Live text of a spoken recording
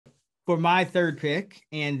for my third pick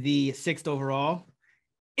and the 6th overall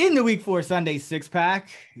in the Week 4 Sunday 6-pack.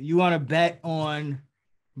 You want to bet on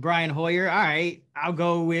Brian Hoyer? All right, I'll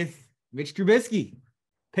go with Mitch Trubisky.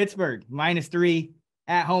 Pittsburgh -3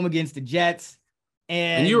 at home against the Jets.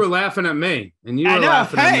 And you were laughing at me.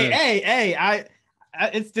 It's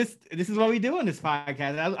just, this is what we do on this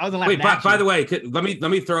podcast. I wasn't laughing. Wait, by the way,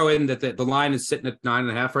 let me throw in that the line is sitting at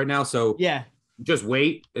 9.5 right now. So yeah, just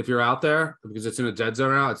wait if you're out there because it's in a dead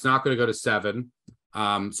zone now. It's not going to go to 7.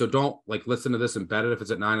 So don't listen to this and bet it if it's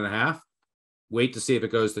at 9.5. Wait to see if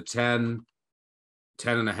it goes to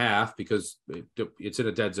 10.5 because it's in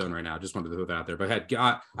a dead zone right now. Just wanted to throw that out there. But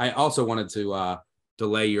I also wanted to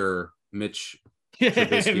delay your Mitch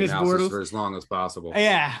Trubisky analysis for as long as possible.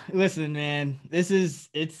 Yeah, listen, man, this is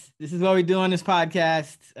what we do on this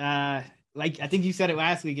podcast. I think you said it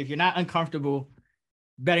last week. If you're not uncomfortable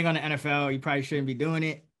betting on the NFL, you probably shouldn't be doing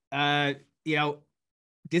it.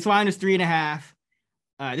 This line is 3.5.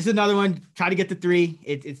 This is another one. Try to get to 3.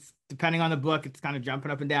 It's depending on the book. It's kind of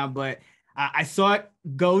jumping up and down, but I saw it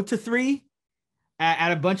go to 3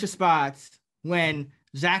 at a bunch of spots when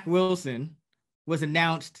Zach Wilson was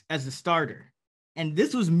announced as the starter. And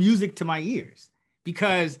this was music to my ears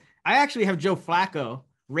because I actually have Joe Flacco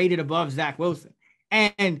rated above Zach Wilson.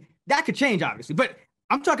 And that could change, obviously. But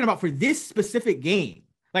I'm talking about for this specific game.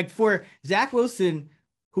 Like for Zach Wilson,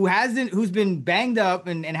 who's been banged up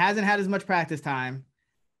and hasn't had as much practice time,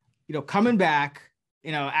 coming back,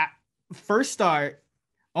 at first start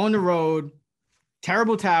on the road,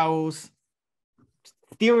 terrible towels,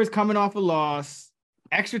 Steelers coming off a loss,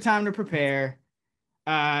 extra time to prepare.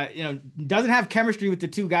 Doesn't have chemistry with the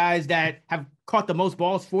two guys that have caught the most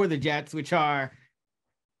balls for the Jets, which are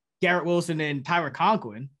Garrett Wilson and Tyler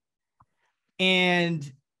Conklin. And,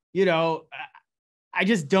 I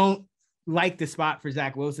just don't like the spot for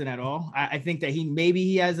Zach Wilson at all. I think that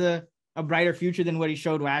he has a brighter future than what he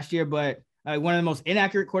showed last year, but one of the most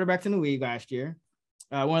inaccurate quarterbacks in the league last year,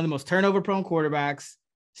 one of the most turnover-prone quarterbacks,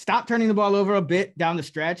 stopped turning the ball over a bit down the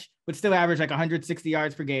stretch, but still averaged 160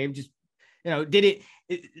 yards per game. Just he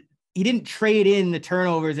didn't trade in the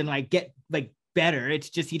turnovers and get better. It's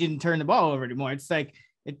just he didn't turn the ball over anymore. It's kind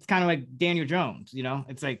of like Daniel Jones,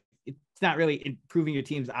 it's not really improving your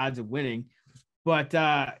team's odds of winning. But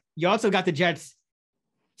you also got the Jets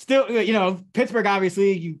still, Pittsburgh,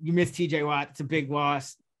 obviously you miss TJ Watt. It's a big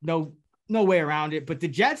loss. No way around it. But the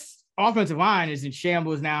Jets offensive line is in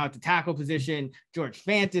shambles now at the tackle position. George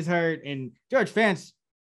Fant is hurt, and George Fant's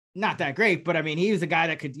not that great, but I mean, he was a guy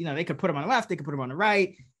that could, they could put him on the left, they could put him on the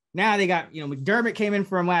right. Now they got, McDermott came in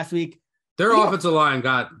for him last week. Their offensive line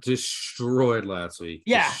got destroyed last week.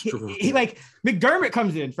 Yeah, he McDermott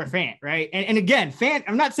comes in for Fant, right? And again, Fant,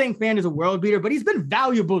 I'm not saying Fant is a world beater, but he's been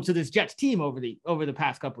valuable to this Jets team over the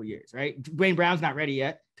past couple of years, right? Dwayne Brown's not ready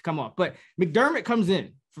yet to come off, but McDermott comes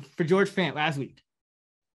in for George Fant last week.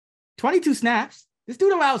 22 snaps. This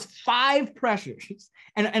dude allows 5 pressures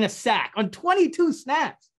and a sack on 22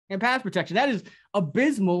 snaps. And pass protection. That is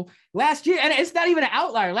abysmal. Last year, and it's not even an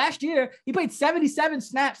outlier. Last year, he played 77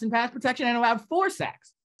 snaps in pass protection and allowed 4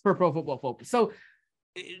 sacks for Pro Football Focus. So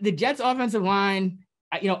the Jets offensive line,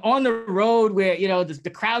 on the road where,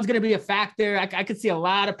 the crowd's going to be a factor. I could see a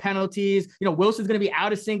lot of penalties. Wilson's going to be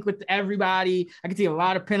out of sync with everybody. I could see a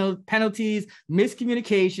lot of penalties,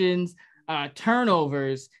 miscommunications,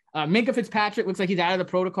 turnovers. Minkah Fitzpatrick looks like he's out of the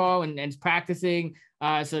protocol and is practicing.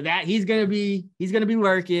 So that he's gonna be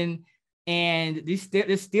lurking. And this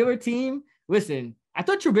Steeler team, listen, I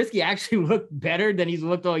thought Trubisky actually looked better than he's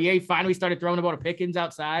looked all year. He finally started throwing the ball to Pickens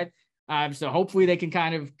outside. So hopefully they can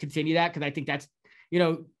kind of continue that, because I think that's,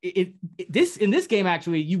 in this game,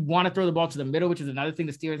 actually, you want to throw the ball to the middle, which is another thing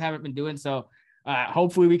the Steelers haven't been doing. So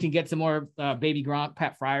hopefully we can get some more baby Gronk,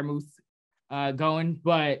 Pat Freiermuth going.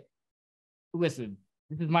 But listen,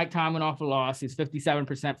 this is Mike Tomlin off a loss. He's 57%,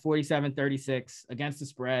 47-36 against the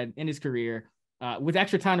spread in his career. With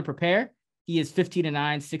extra time to prepare, he is 15-9,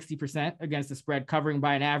 60% against the spread, covering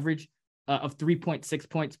by an average of 3.6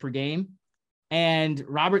 points per game. And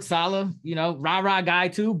Robert Saleh, rah-rah guy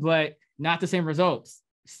too, but not the same results.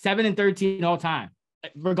 7-13 all time,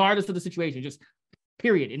 regardless of the situation, just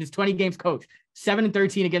period. In his 20 games coached,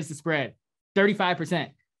 7-13 against the spread, 35%.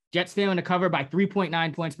 Jets failing to cover by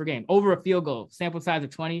 3.9 points per game, over a field goal, sample size of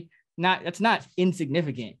 20. That's not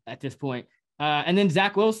insignificant at this point. And then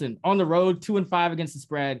Zach Wilson on the road, 2-5 against the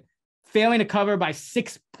spread, failing to cover by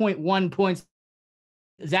 6.1 points.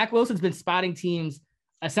 Zach Wilson's been spotting teams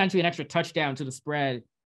essentially an extra touchdown to the spread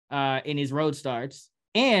in his road starts.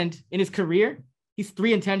 And in his career, he's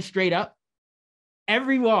 3-10 straight up.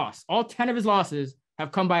 Every loss, all 10 of his losses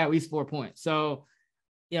have come by at least 4 points. So,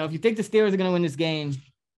 if you think the Steelers are going to win this game,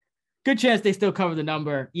 good chance they still cover the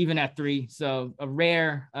number, even at 3. So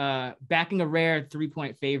backing a rare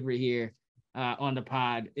 3-point favorite here on the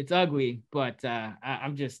pod. It's ugly, but I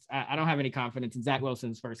don't have any confidence in Zach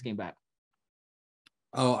Wilson's first game back.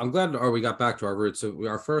 Oh, I'm glad we got back to our roots. So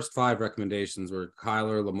our first 5 recommendations were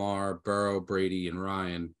Kyler, Lamar, Burrow, Brady, and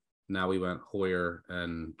Ryan. Now we went Hoyer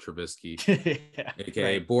and Trubisky, yeah,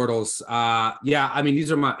 aka right. Bortles. I mean,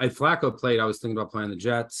 these are if Flacco played, I was thinking about playing the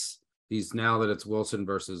Jets. Now that it's Wilson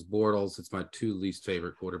versus Bortles, it's my 2 least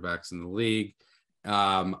favorite quarterbacks in the league.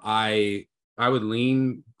 I would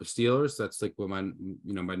lean the Steelers. That's like what my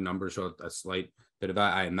numbers show a slight bit of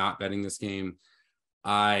that. I am not betting this game.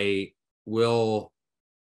 I will.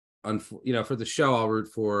 For the show, I'll root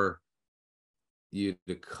for you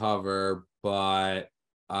to cover, but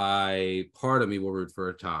part of me will root for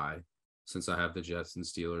a tie since I have the Jets and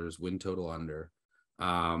Steelers win total under.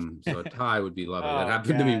 So a tie would be lovely. That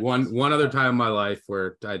happened to me one other time in my life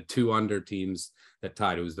where I had 2 under teams that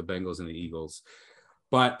tied. It was the Bengals and the Eagles.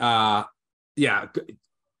 But gun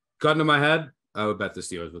to my head, I would bet the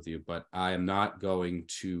Steelers with you, but I am not going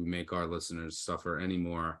to make our listeners suffer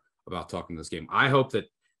anymore about talking this game. I hope that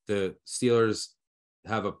the Steelers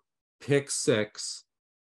have a pick 6,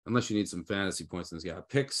 unless you need some fantasy points in this game. A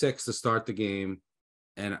pick 6 to start the game,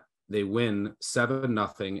 and they win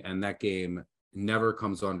 7-0, and that game never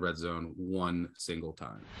comes on red zone one single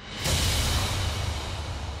time.